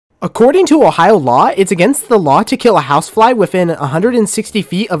According to Ohio law, it's against the law to kill a housefly within 160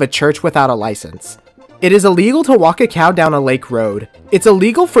 feet of a church without a license. It is illegal to walk a cow down a lake road. It's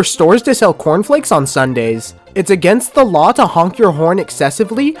illegal for stores to sell cornflakes on Sundays. It's against the law to honk your horn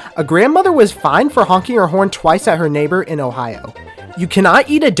excessively. A grandmother was fined for honking her horn twice at her neighbor in Ohio. You cannot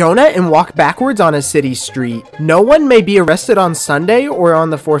eat a donut and walk backwards on a city street. No one may be arrested on Sunday or on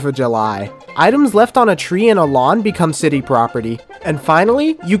the 4th of July. Items left on a tree and a lawn become city property. And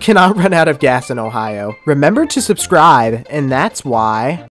finally, you cannot run out of gas in Ohio. Remember to subscribe, and that's why.